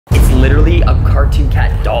literally a cartoon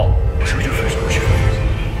cat doll. What should we do first? What should we do first?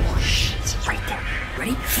 Oh shit, it's right there.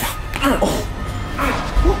 Ready? Oh.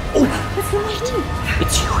 What's the name?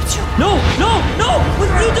 It's you. No! What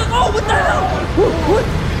are you doing? Oh, what the hell? What?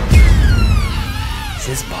 It's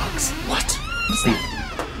this box. What? What's that?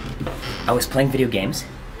 I was playing video games,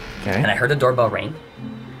 and I heard the doorbell ring.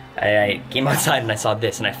 I came outside and I saw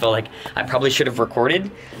this, and I felt like I probably should have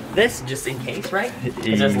recorded this just in case, right?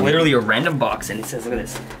 Because there's literally a random box, and it says, look at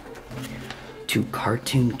this. To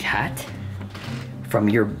Cartoon Cat from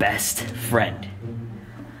your best friend.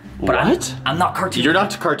 But what? I'm not Cartoon You're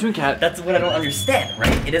Cat. not Cartoon Cat. That's what I don't understand,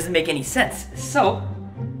 right? It doesn't make any sense. So,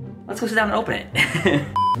 let's go sit down and open it.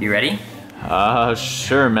 You ready?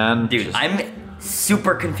 Sure, man. Dude, I'm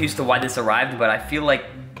super confused to why this arrived, but I feel like...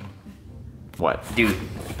 What? Dude,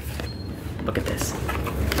 look at this.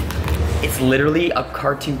 It's literally a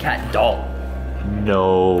Cartoon Cat doll.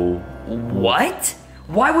 No. What?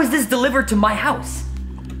 Why was this delivered to my house?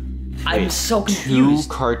 I'm so confused.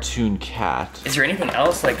 To Cartoon Cat. Is there anything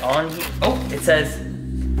else like on here? Oh, it says,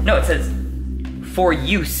 no, it says for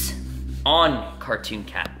use on Cartoon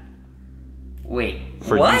Cat. Wait,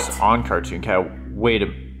 For what? use on Cartoon Cat. Wait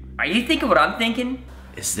a... Are you thinking what I'm thinking?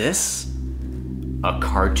 Is this a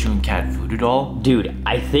Cartoon Cat voodoo doll? Dude,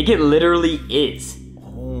 I think it literally is.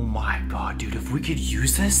 Oh my god, dude, if we could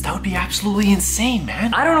use this, that would be absolutely insane,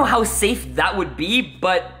 man. I don't know how safe that would be,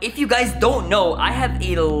 but if you guys don't know, I have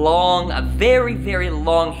a very, very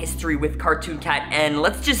long history with Cartoon Cat, and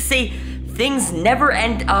let's just say things never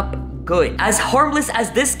end up good. As harmless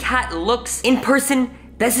as this cat looks in person,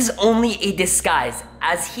 this is only a disguise,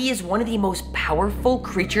 as he is one of the most powerful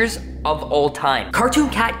creatures of all time. Cartoon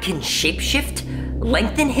Cat can shapeshift,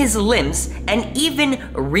 lengthen his limbs, and even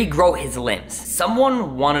regrow his limbs.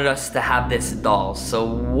 Someone wanted us to have this doll, so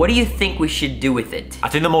what do you think we should do with it? I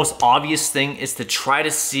think the most obvious thing is to try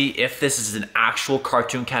to see if this is an actual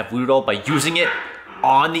Cartoon Cat voodoo doll by using it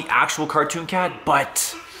on the actual Cartoon Cat,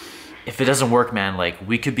 but if it doesn't work, man, like,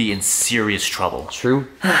 we could be in serious trouble. True.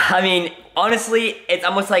 I mean, honestly, it's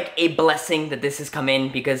almost like a blessing that this has come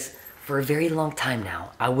in, because for a very long time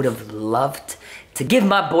now, I would have loved to give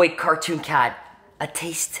my boy Cartoon Cat a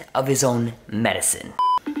taste of his own medicine.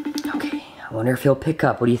 Okay, I wonder if he'll pick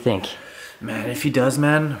up. What do you think? Man, if he does,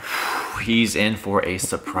 man, he's in for a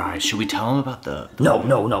surprise. Should we tell him about the... No.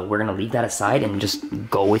 We're gonna leave that aside and just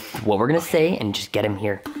go with what we're gonna say and just get him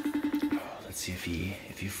here. Let's see if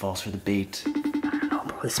he falls for the bait. I don't know,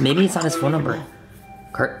 bro. Maybe it's not his phone number.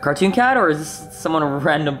 Cartoon Cat, or is this someone, a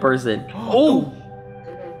random person? Oh!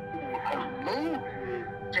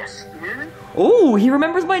 Jester? Oh, he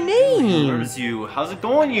remembers my name! Remembers you. How's it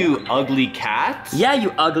going, you ugly cat? Yeah,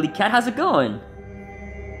 you ugly cat. How's it going?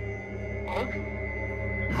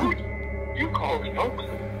 You call me ugly?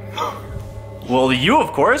 Well, you,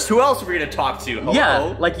 of course. Who else are we gonna talk to? Hello?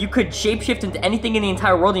 Yeah, like you could shapeshift into anything in the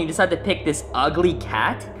entire world and you decide to pick this ugly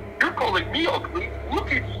cat? You're calling me ugly?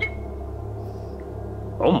 Look at you.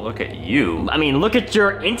 Oh, look at you. I mean, look at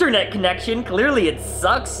your internet connection. Clearly it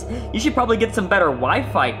sucks. You should probably get some better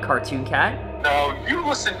Wi-Fi, Cartoon Cat. Now, you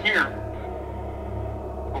listen here.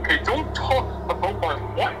 Okay, don't talk about my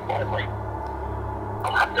Wi-Fi like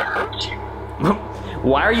I'll have to hurt you.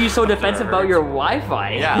 Why are you so defensive about your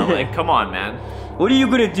Wi-Fi? Yeah, like, come on, man. What are you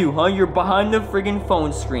gonna do, huh? You're behind the friggin'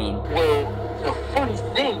 phone screen. Well, the funny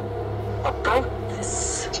thing about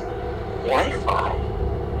this Wi-Fi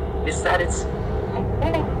is that it's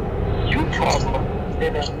you problem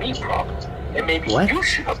and a me problem. And maybe you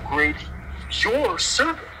should upgrade your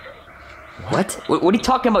server. What? What are you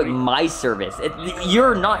talking about, my service?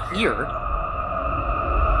 You're not here.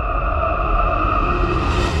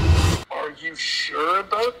 Are you sure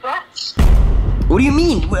about that? What do you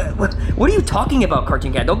mean? What are you talking about,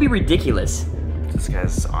 Cartoon Cat? Don't be ridiculous. This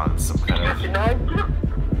guy's on some kind of...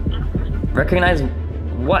 Recognize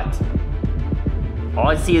what? All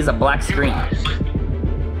I see is a black screen.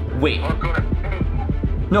 Wait.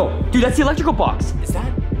 No, dude, that's the electrical box. Is that...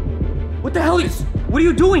 What the hell is... What are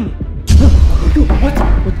you doing? Dude, what?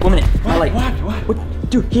 1 minute. My light. What?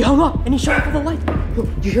 Dude, he hung up and he shut off the light. Yo,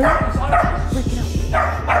 did you hear that? Wait, get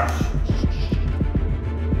out.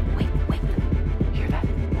 Wait. Hear that?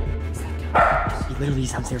 Is that dude? He literally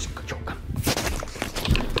is downstairs. Yo, come.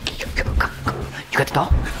 Come. You got the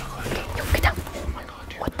doll? Yo, get down. Oh my god,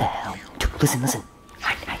 dude. What the hell? Dude, listen.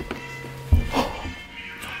 Hide.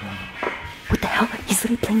 What the hell? He's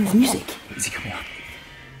literally playing his music. Is he coming up?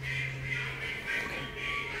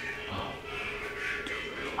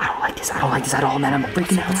 I don't like this at all, man. I'm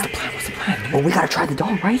freaking out. What's the plan? Well, we gotta try the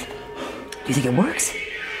doll, right? Do you think it works?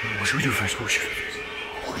 What should we do first?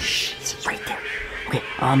 Oh shit, it's right there. Okay,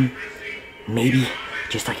 maybe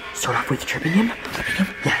Just like start off with tripping him.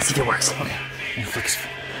 Yeah, see if it works. Okay. And flick his...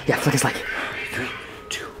 Yeah, flick his leg. 3,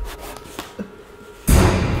 2.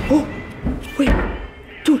 Oh, wait,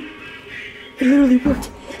 dude, it literally worked.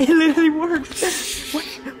 It literally worked. What?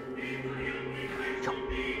 Yo,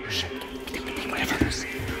 shit, get whatever.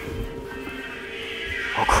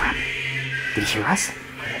 Oh crap! Did he hear us?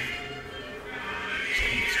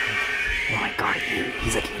 Oh my god,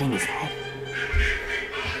 he's like hitting his head.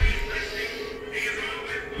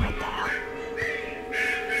 What the hell?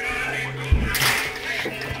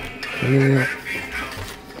 Yeah.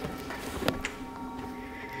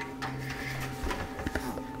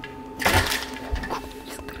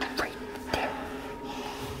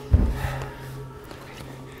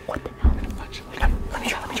 What the hell? Let me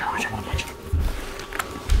try.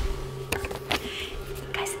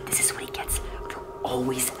 Guys, this is what he gets for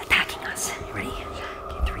always attacking us. You ready?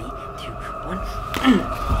 Okay, 3, 2, 1.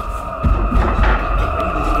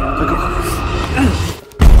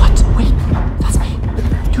 What? Wait, that's me.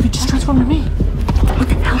 Dude, he just transformed into me. What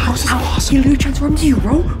the hell? How is this possible? He literally transformed into you,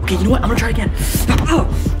 bro. Okay, you know what? I'm gonna try it again.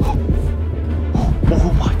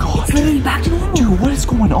 Oh my god. It's literally back to normal. Dude, what is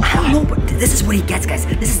going on? I don't know, but this is what he gets, guys.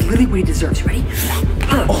 This is literally what he deserves. You ready?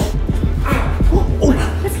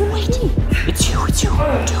 That's literally me. It's you, dude.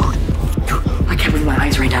 I can't believe my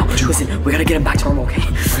eyes right now. Dude. Listen, we gotta get him back to normal, okay?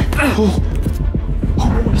 He's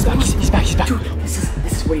back. Dude, this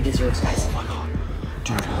is what he deserves, guys. Oh my god.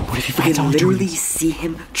 Dude, what if he We finds out can we're doing literally this? see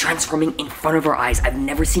him transforming in front of our eyes. I've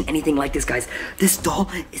never seen anything like this, guys. This doll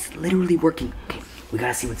is literally working. Okay, we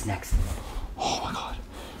gotta see what's next. Oh my god.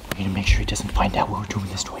 We need to make sure he doesn't find out what we're doing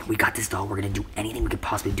this to him. We got this doll. We're gonna do anything we could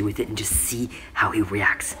possibly do with it and just see how he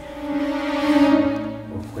reacts.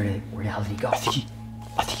 Where the hell did he go? I think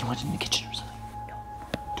he went in the kitchen or something. No.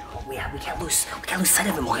 Dude, we can't lose sight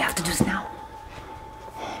of him. We have to do this now.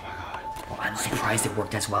 Oh my god. Well, I'm surprised it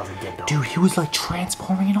worked as well as it did, though. Dude, he was like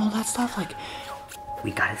transforming and all that stuff. Like,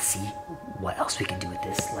 we gotta see what else we can do with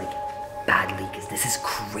this, like, badly, because this is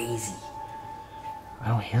crazy. I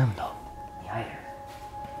don't hear him though. Me either.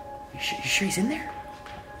 You sure he's in there?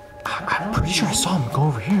 I'm pretty sure I saw him go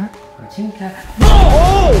over here.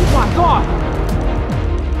 Oh my god!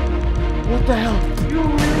 What the hell?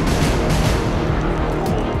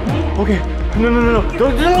 Okay. No.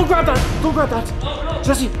 Don't grab that! Don't grab that!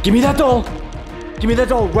 Jesse, give me that doll! Give me that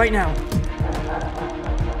doll right now!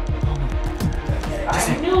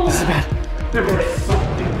 Jesse, this is bad. There's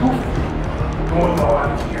something going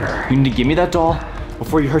on here. You need to give me that doll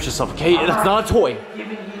before you hurt yourself, okay? That's not a toy.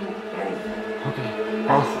 Okay.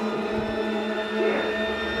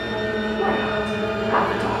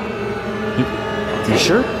 You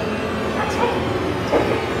sure?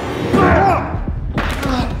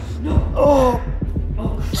 Oh,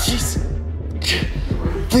 jeez.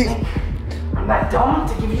 Please. I'm not dumb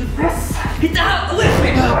to give you this. Get out! Away from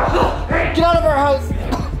me! Get out of our house.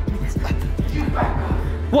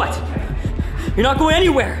 What? You're not going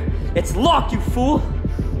anywhere! It's locked, you fool!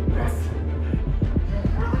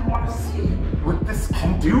 What this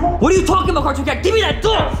can do? What are you talking about, Cartoon Cat? Give me that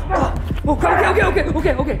doll!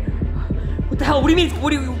 Okay. What the hell? What do you mean?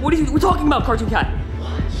 What are you talking about, Cartoon Cat?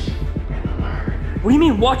 What do you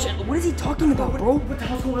mean watch it? What is he talking about, bro? What the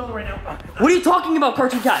hell's going on right now? What are you talking about,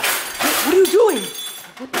 Cartoon Cat? What are you doing?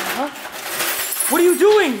 What the hell? What are you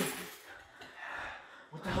doing?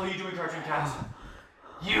 What the hell are you doing, Cartoon Cat?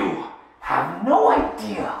 You have no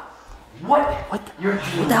idea what you're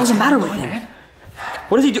doing. What the hell's the matter with him?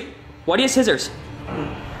 What does he do? Why do you have scissors?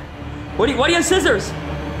 Why do you have scissors?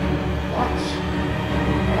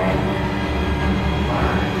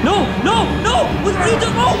 No! What are you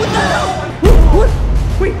doing? Oh, what the hell? What?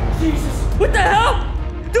 Wait, Jesus! What the hell?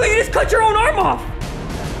 Dude, you just cut your own arm off!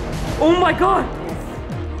 Oh my god!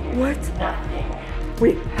 What?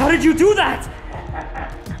 Wait, how did you do that?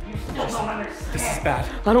 You still don't understand. This is bad.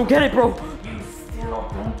 I don't get it, bro. You still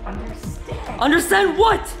don't understand. Understand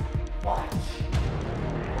what? Watch.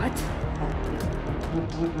 What?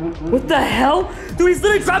 What the hell? Dude, he's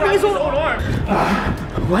literally grabbing his own arm.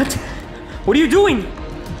 What? What are you doing?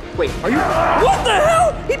 Wait, are you? What the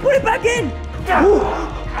hell? He put it back in. Ooh.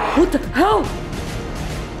 What the hell?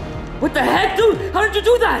 What the heck, dude? How did you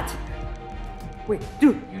do that? Wait,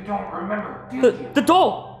 dude. You don't remember, do you? The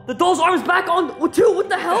doll. The doll's arm is back on too. What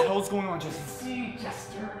the hell? What the hell's going on, Jesse? See,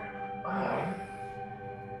 Jester, I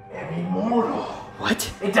am immortal.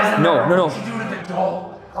 What? It doesn't No. matter what you do to the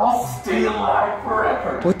doll. I'll stay alive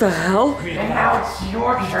forever. What the hell? And now it's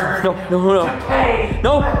your turn No. to pay.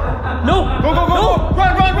 No. Go.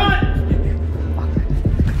 Run.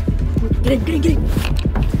 Get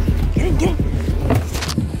in.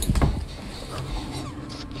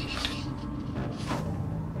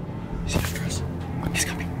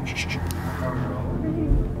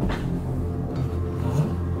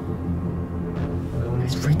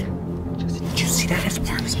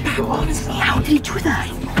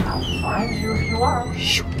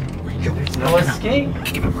 no escape.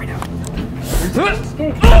 Kick him up right now.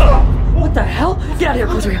 Escape. What the hell? Get out of here,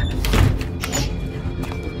 closer here.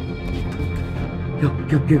 Yo.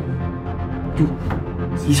 Dude,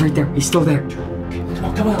 he's right there. He's still there.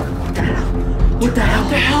 Come on. What the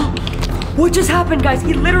hell? What just happened, guys?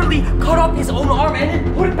 He literally cut off his own arm and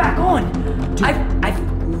then put it back on. Dude. I've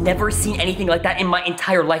never seen anything like that in my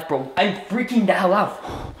entire life, bro. I'm freaking the hell out.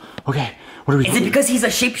 Okay, what are we doing? Is it because he's a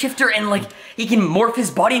shapeshifter and like he can morph his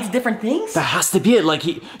body into different things? That has to be it. Like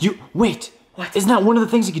wait. What? Isn't that one of the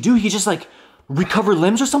things he could do? He could just like recover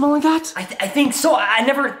limbs or something like that? I think so. I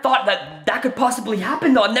never thought that could possibly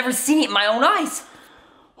happen though. I've never seen it in my own eyes.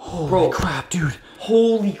 Holy crap, dude.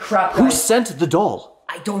 Holy crap, guys. Who sent the doll?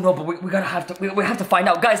 I don't know, but we have to find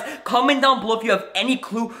out. Guys, comment down below if you have any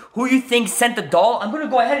clue who you think sent the doll. I'm gonna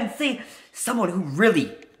go ahead and say someone who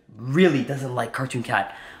really, really doesn't like Cartoon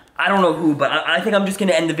Cat. I don't know who, but I think I'm just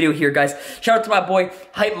gonna end the video here, guys. Shout out to my boy,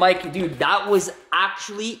 Hype Mike. Dude, that was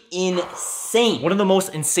actually insane. One of the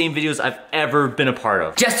most insane videos I've ever been a part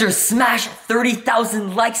of. Jester, smash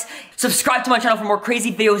 30,000 likes. Subscribe to my channel for more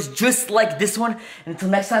crazy videos just like this one. And until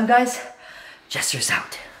next time, guys, Jester's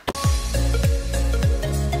out.